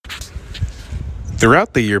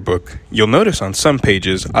Throughout the yearbook, you'll notice on some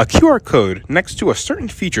pages a QR code next to a certain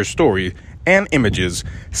feature story and images.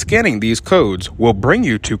 Scanning these codes will bring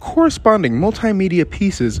you to corresponding multimedia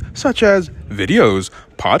pieces such as videos,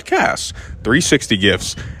 podcasts, 360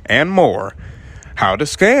 GIFs, and more. How to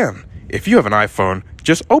scan. If you have an iPhone,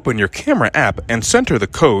 just open your camera app and center the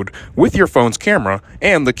code with your phone's camera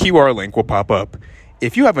and the QR link will pop up.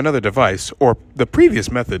 If you have another device or the previous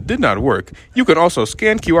method did not work, you can also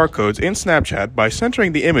scan QR codes in Snapchat by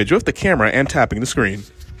centering the image with the camera and tapping the screen.